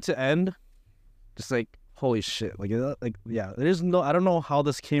beginning to end, just like, holy shit. Like, yeah, there's no, I don't know how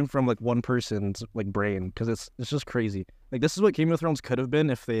this came from like one person's like brain, because it's just crazy. Like, this is what Game of Thrones could have been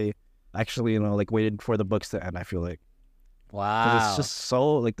if they actually, like waited for the books to end, I feel like. 'Cause Wow. it's just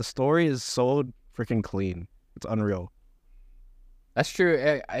so, like, the story is so freaking clean. It's unreal. That's true.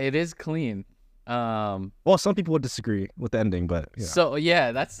 It is clean. Well, some people would disagree with the ending, but yeah. So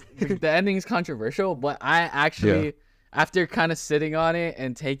yeah, that's the ending is controversial, but I actually, after kind of sitting on it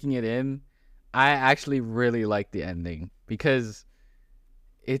and taking it in, I actually really like the ending because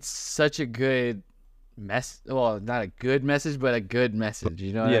it's such a good well, not a good message, but a good message.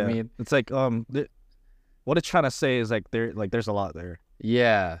 You know what I mean? It's like what it's trying to say is like there's a lot there.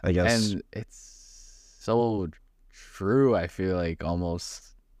 Yeah, I guess. and it's so true. I feel like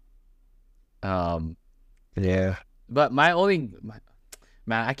almost. Yeah. But man,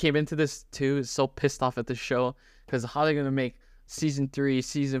 I came into this too so pissed off at the show because how they're gonna make season 3,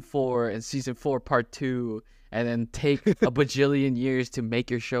 season 4, and season 4 part 2, and then take a bajillion years to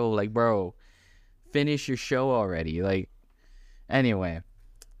make your show. Like, bro, finish your show already. Like, anyway,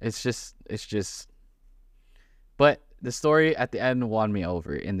 it's just. But the story at the end won me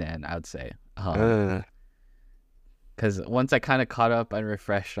over. In the end, I would say. Because once I kind of caught up and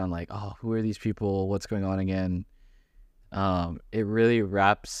refreshed on like, oh, who are these people? What's going on again? It really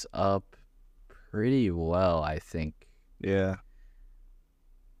wraps up pretty well, I think. Yeah.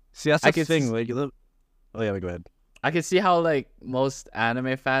 See, that's the thing. Like, oh yeah, go ahead. I can see how like most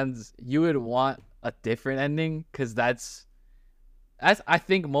anime fans, you would want a different ending because that's I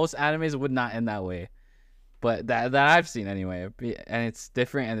think most animes would not end that way, but that I've seen anyway, and it's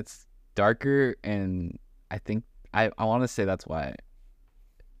different and it's darker, and I think. I want to say that's why.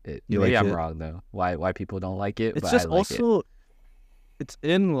 Maybe I'm wrong though. Why people don't like it? It's but just I like also, it's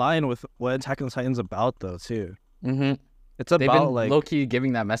in line with what Attack on Titan's about though too. Mm-hmm. It's about They've been like low key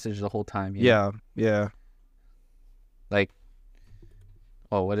giving that message the whole time. Yeah. Like,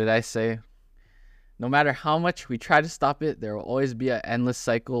 oh, what did I say? No matter how much we try to stop it, there will always be an endless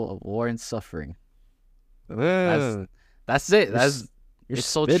cycle of war and suffering. That's it. You're it's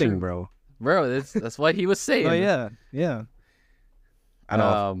so spitting, true. bro. That's what he was saying. Oh yeah. I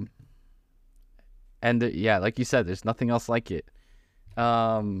know. And yeah, like you said, there's nothing else like it.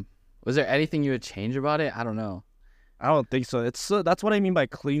 Was there anything you would change about it? I don't know. I don't think so. That's what I mean by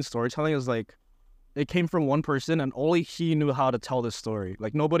clean storytelling. Is like, it came from one person and only he knew how to tell this story.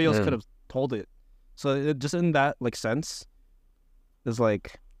 Like, nobody else could have told it. So it, just in that like sense, is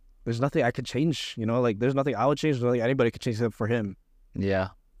like, there's nothing I could change. Like, there's nothing I would change. There's nothing anybody could change except for him. Yeah.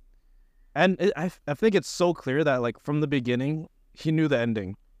 And I think it's so clear that like from the beginning he knew the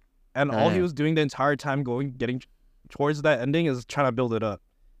ending, and all he was doing the entire time getting towards that ending is trying to build it up,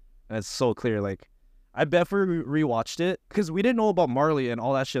 and it's so clear. Like, I bet if we rewatched it, because we didn't know about Marley and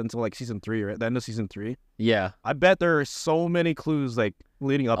all that shit until like season 3, right? The end of season 3. Yeah. I bet there are so many clues like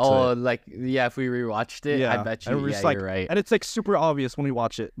leading up to it. Oh, like yeah, if we rewatched it, I bet you. Yeah, like, you're right. And it's like super obvious when we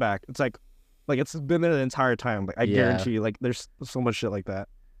watch it back. It's like it's been there the entire time. Like, I guarantee you, like, there's so much shit like that.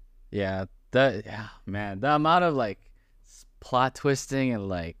 Yeah, the amount of like plot twisting and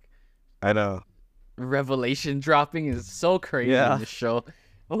like I know revelation dropping is so crazy in the show.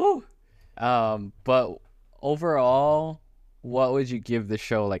 Ooh. But overall, what would you give the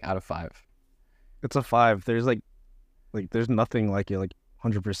show like out of 5? It's a 5. There's like there's nothing like it, like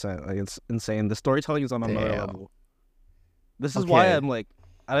 100%. Like, it's insane. The storytelling is on another level. This is why I'm like,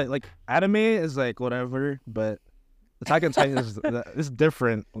 I like anime is like whatever, but Attack on Titan is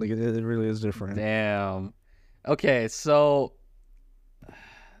different. Like, it really is different. Damn. Okay, so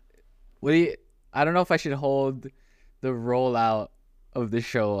I don't know if I should hold the rollout of the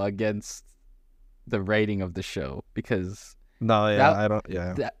show against the rating of the show, because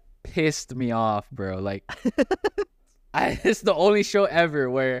that pissed me off, bro. Like, it's the only show ever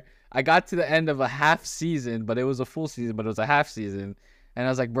where I got to the end of a half season, but it was a full season, but it was a half season. And I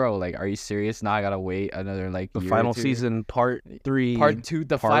was like, bro, like, are you serious? Now I gotta wait another like the final season, part 3, part 2.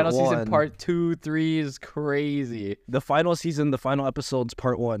 The final season, part 2, 3 is crazy. The final season, the final episodes,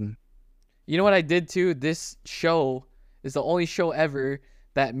 part 1. You know what I did too? This show is the only show ever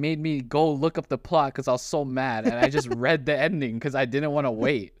that made me go look up the plot because I was so mad, and I just read the ending because I didn't want to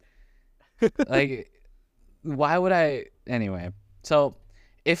wait. Like, why would I? Anyway, so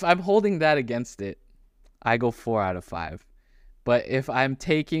if I'm holding that against it, I go 4 out of 5. But if I'm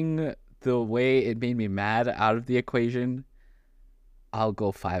taking the way it made me mad out of the equation, I'll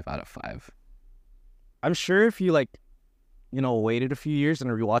go 5 out of 5. I'm sure if you like, waited a few years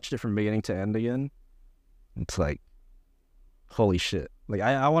and rewatched it from beginning to end again, it's like, holy shit. Like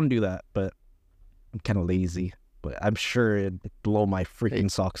I want to do that, but I'm kind of lazy. But I'm sure it'd blow my freaking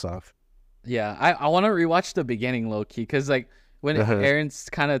socks off. Yeah, I want to rewatch the beginning low key because like when Aaron's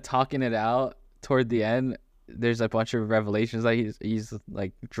kind of talking it out toward the end, there's a bunch of revelations that he's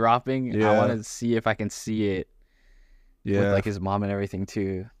like dropping. Yeah. I want to see if I can see it with like his mom and everything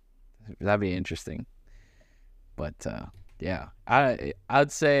too. That'd be interesting. But yeah,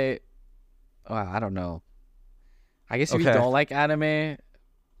 I'd say, I don't know. I guess if you don't like anime,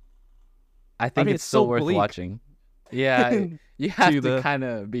 I think it's still worth watching. Yeah, you have to kind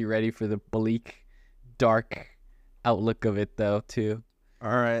of be ready for the bleak, dark outlook of it, though, too.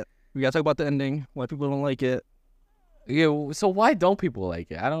 All right. We got to talk about the ending, why people don't like it. Yeah, so why don't people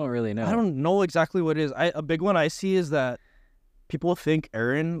like it? I don't really know. I don't know exactly what it is. A big one I see is that people think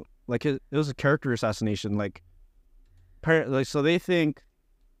Eren, like, it was a character assassination. So they think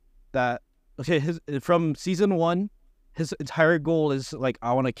that, okay, from season 1, his entire goal is, like,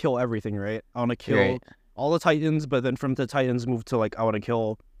 I want to kill everything, right? I want to kill all the Titans, but then from the Titans move to, like, I want to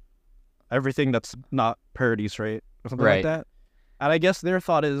kill everything that's not Paradis, right? Or something like that. And I guess their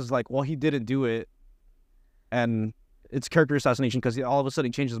thought is, like, well, he didn't do it, and it's character assassination because all of a sudden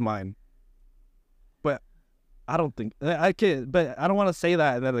he changed his mind. But I don't think... I don't want to say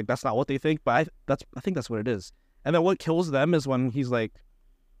that, and then, like, that's not what they think, but I think that's what it is. And then what kills them is when he's, like,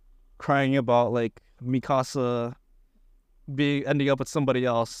 crying about, like, Mikasa ending up with somebody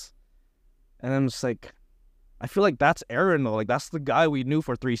else. And I'm just like, I feel like that's Eren though. Like that's the guy we knew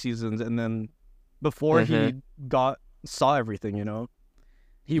for 3 seasons, and then before he saw everything,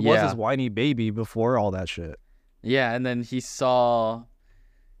 he was his whiny baby before all that shit. Yeah, and then he saw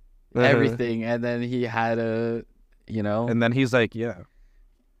everything, and then he had and then he's like,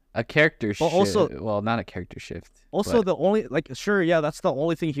 a character shift. Also, well, not a character shift. Also, the only that's the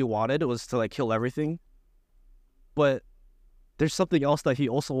only thing he wanted was to like kill everything. But there's something else that he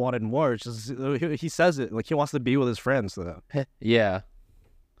also wanted more. Just he says it like he wants to be with his friends. Yeah,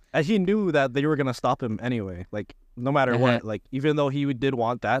 and he knew that they were gonna stop him anyway. Like no matter what, like even though he did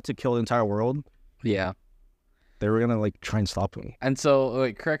want that to kill the entire world. Yeah, they were gonna like try and stop him. And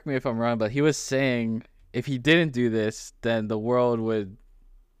so, correct me if I'm wrong, but he was saying if he didn't do this, then the world would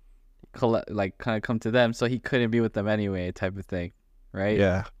kind of come to them, so he couldn't be with them anyway, type of thing, right?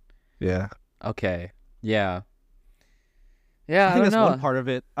 Yeah. Okay. Yeah. I think that's one part of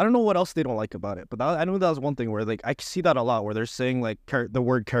it. I don't know what else they don't like about it, but I know that was one thing where like I see that a lot where they're saying like the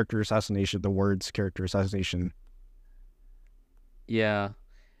word character assassination, the words character assassination. Yeah.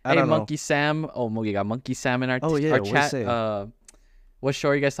 I don't know. Monkey Sam. Oh, we got Monkey Sam in our chat. What show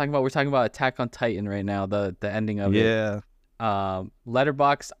are you guys talking about? We're talking about Attack on Titan right now. The ending of it. Yeah.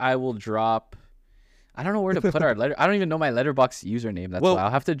 Letterbox. I will drop. I don't know where to put our letter. I don't even know my Letterbox username. That's why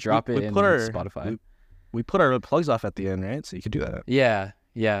I'll have to drop it in Spotify. We put our plugs off at the end, right? So you could do that. Yeah.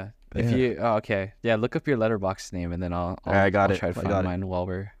 If you okay, look up your Letterbox name and then I'll try to find mine while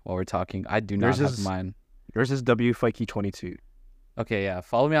we're talking. I do not have mine. Yours is WFikey22. Okay, yeah.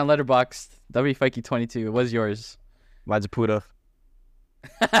 Follow me on Letterboxd. WFikey22. What's yours? Mine's Puda.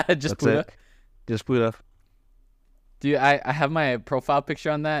 Just Puda. Just Puda. Dude, I have my profile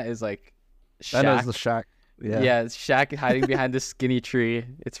picture on that is like Shaq. That is the Shaq. Yeah, it's Shaq hiding behind this skinny tree.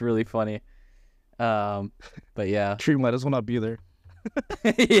 It's really funny. But yeah. Tree might as well not be there.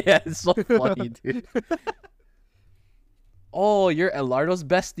 Yeah, it's so funny, dude. Oh, you're Alardo's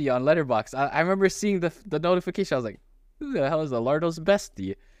bestie on Letterboxd. I remember seeing the notification. I was like, who the hell is Alardo's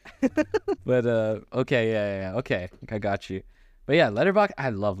bestie? But okay, yeah, okay, I got you. But yeah, Letterboxd. I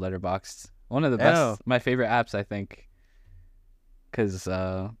love Letterboxd. One of the best, my favorite apps, I think. Cause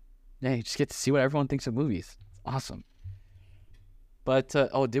you just get to see what everyone thinks of movies. It's awesome. But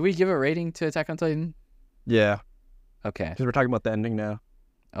did we give a rating to Attack on Titan? Yeah. Okay. Because we're talking about the ending now.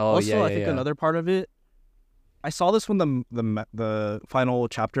 Oh, also, I think another part of it. I saw this when the final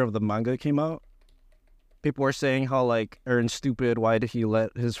chapter of the manga came out. People were saying how like Eren's stupid. Why did he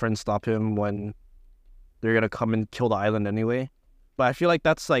let his friends stop him when they're gonna come and kill the island anyway? But I feel like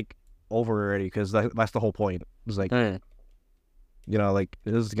that's like over already because that's the whole point. It's like, like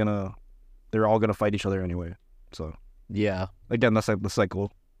it is gonna. They're all gonna fight each other anyway. So yeah. Again, that's like the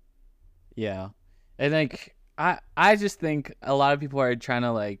cycle. Yeah, and like I just think a lot of people are trying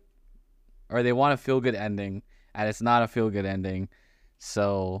to like, or they want a feel good ending, and it's not a feel good ending,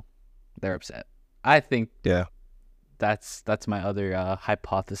 so they're upset. I think that's my other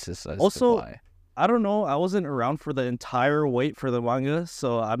hypothesis as to why. I don't know. I wasn't around for the entire wait for the manga,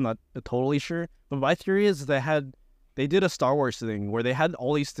 so I'm not totally sure. But my theory is they had they did a Star Wars thing where they had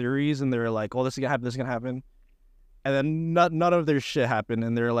all these theories and they were like, "Oh, this is gonna happen, this is gonna happen," and then none of their shit happened,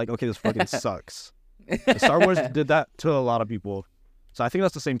 and they're like, "Okay, this fucking sucks." Star Wars did that to a lot of people, so I think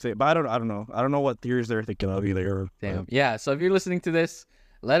that's the same thing. But I don't know. I don't know what theories they're thinking of either. Damn. Yeah. So if you're listening to this,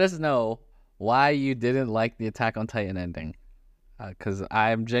 let us know why you didn't like the Attack on Titan ending, because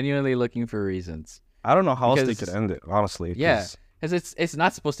I'm genuinely looking for reasons. I don't know how else they could end it, honestly. Yeah, because it's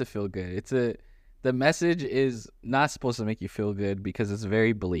not supposed to feel good. The message is not supposed to make you feel good because it's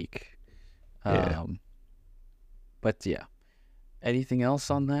very bleak. Yeah. But yeah. Anything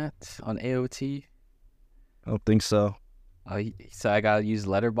else on that? On AOT? I don't think so. So I gotta use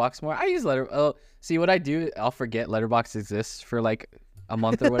Letterboxd more. I use see what I do, I'll forget Letterboxd exists for like a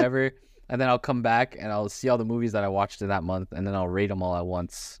month or whatever, and then I'll come back and I'll see all the movies that I watched in that month, and then I'll rate them all at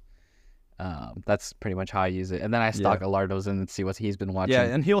once. That's pretty much how I use it, and then I stalk Alardo's and see what he's been watching. Yeah,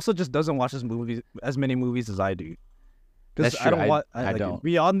 and he also just doesn't watch as many movies as I do. That's true. I don't.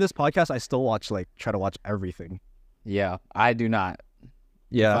 Beyond this podcast, I still try to watch everything. Yeah, I do not.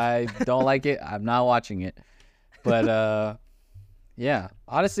 Yeah. If I don't like it, I'm not watching it. But yeah,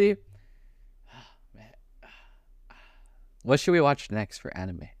 honestly, what should we watch next for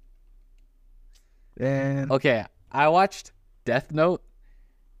anime? Yeah. Okay, I watched Death Note.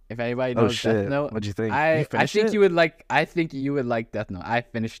 If anybody knows Death Note, what'd you think? I think you would like. I think you would like Death Note. I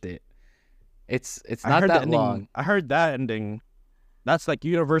finished it. It's not that long. I heard that ending. That's like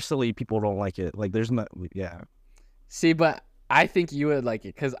universally people don't like it. Like there's not. Yeah. See, but I think you would like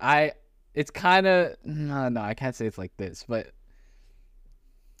it because it's kind of no, I can't say it's like this, but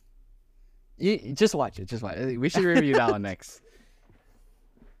you just watch it. Just watch it. We should review that one next.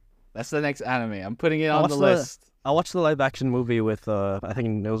 That's the next anime. I'm putting it on the list. I watched the live action movie with I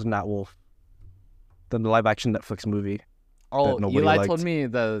think it was Nat Wolf. The live action Netflix movie. Oh, Eli told me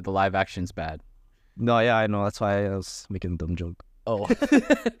the live action's bad. No, yeah, I know. That's why I was making a dumb joke. Oh.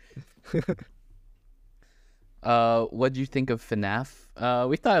 What do you think of FNAF?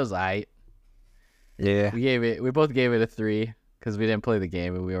 We thought it was aight. Yeah. We both gave it a 3 because we didn't play the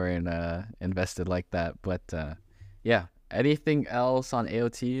game and we weren't invested like that. But yeah. Anything else on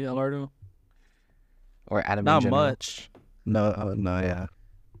AOT, Alardo? Or anime Not in general? much. No, yeah.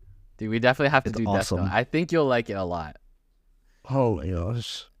 Dude, we definitely have to It's do awesome. Death Note. I think you'll like it a lot. Oh my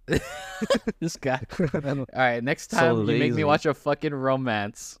gosh. This guy. All right, next time you make me watch a fucking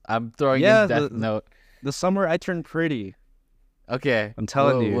romance, I'm throwing in Death Note. The summer I turned pretty. Okay. I'm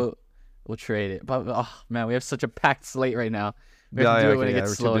telling you. We'll trade it. But oh man, we have such a packed slate right now. We have to do it when it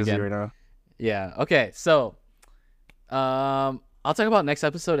gets slow again. Right now. Yeah. Okay. So, I'll talk about next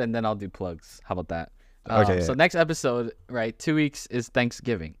episode and then I'll do plugs. How about that? Okay. So next episode, right? 2 weeks is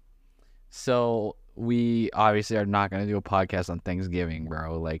Thanksgiving. So we obviously are not gonna do a podcast on Thanksgiving,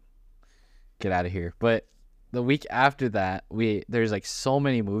 bro. Like, get out of here. But the week after that, there's like so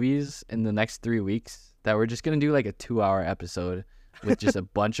many movies in the next 3 weeks that we're just gonna do like a 2-hour episode with just a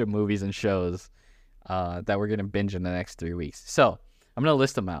bunch of movies and shows that we're gonna binge in the next 3 weeks. So I'm gonna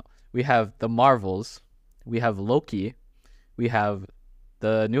list them out. We have the Marvels, we have Loki, we have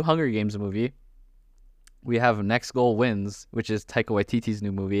the new Hunger Games movie, we have Next Goal Wins, which is Taika Waititi's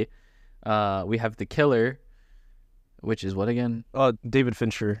new movie. We have The Killer, which is what again? David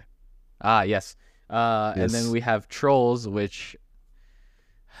Fincher. Ah, yes. And then we have Trolls, which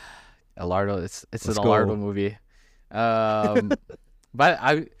Alardo. It's an Alardo movie.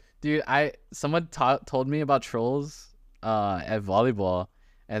 But someone told me about Trolls at volleyball,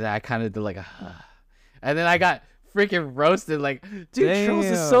 and then I kind of did like and then I got freaking roasted. Like, dude, Damn. Trolls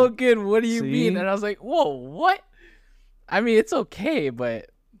is so good. What do you mean? And I was like, whoa, what? I mean, it's okay,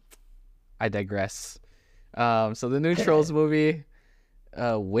 but I digress. So the new Trolls movie,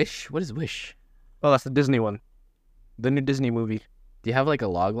 Wish. What is Wish? Oh, that's the Disney one. The new Disney movie. Do you have like a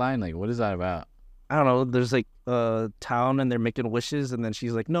log line? Like, what is that about? I don't know. There's like a town and they're making wishes, and then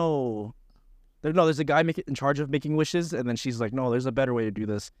she's like, no. There's a guy in charge of making wishes, and then she's like, no, there's a better way to do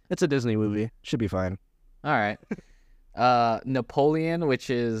this. It's a Disney movie. Should be fine. All right. Napoleon,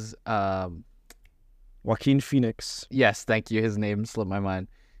 which is Joaquin Phoenix. Yes, thank you. His name slipped my mind.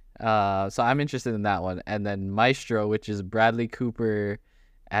 So I'm interested in that one. And then Maestro, which is Bradley Cooper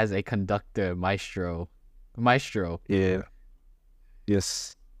as a conductor. Maestro. Yeah.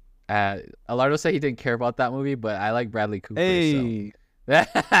 Yes. Alardo said he didn't care about that movie, but I like Bradley Cooper. Hey. So.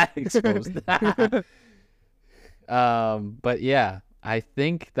 Exposed. But yeah, I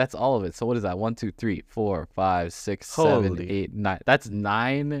think that's all of it. So what is that? 1, 2, 3, 4, 5, 6, 7, 8, 9. That's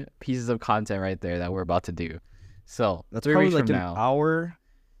 9 pieces of content right there that we're about to do. So that's 3 probably weeks like from an now. hour.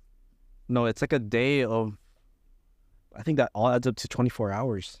 No, it's like a day of. I think that all adds up to 24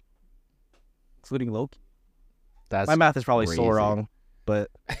 hours, including Loki. That's My math is probably crazy. so wrong,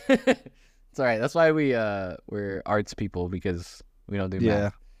 but It's all right. That's why we're arts people, because we don't do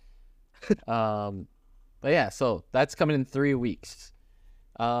yeah. math. But yeah, so that's coming in 3 weeks.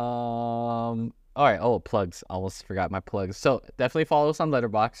 All right. Oh, plugs. Almost forgot my plugs. So definitely follow us on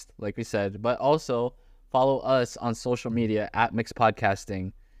Letterboxd, like we said, but also follow us on social media at Mixed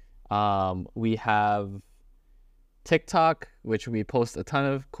Podcasting. We have TikTok, which we post a ton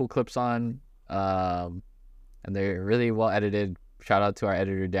of cool clips on, and they're really well edited. Shout out to our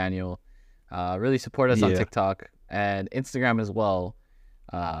editor Daniel. Really support us on TikTok and Instagram as well.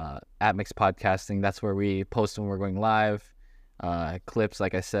 At Mixed Podcasting. That's where we post when we're going live, clips,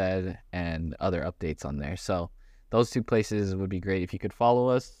 like I said, and other updates on there. So those 2 places would be great if you could follow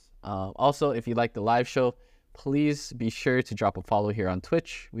us. Also, if you like the live show, please be sure to drop a follow here on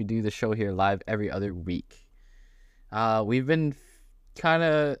Twitch. We do the show here live every other week. We've been kind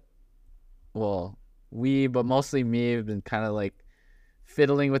of, but mostly me, have been kind of like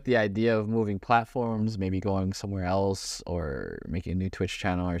fiddling with the idea of moving platforms, maybe going somewhere else or making a new Twitch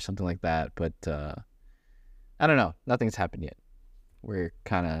channel or something like that. But I don't know. Nothing's happened yet. I'm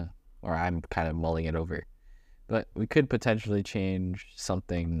kind of mulling it over. But we could potentially change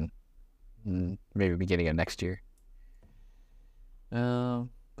something maybe beginning of next year. But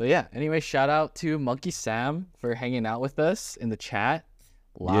yeah, anyway, shout out to Monkey Sam for hanging out with us in the chat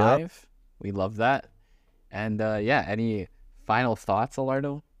live. Yep. We love that. And yeah, any final thoughts,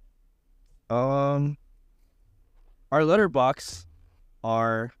 Alardo? Our letterbox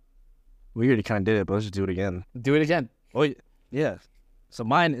are, we already kind of did it, but let's just do it again. Do it again. Oh yeah. So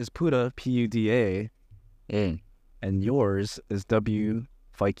mine is Puda, Puda, and yours is W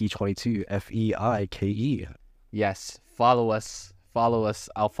Feike22, Feike. Yes, follow us.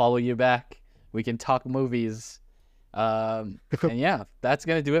 I'll follow you back. We can talk movies. And yeah, that's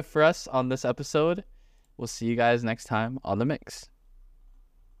gonna do it for us on this episode. We'll see you guys next time on The Mix.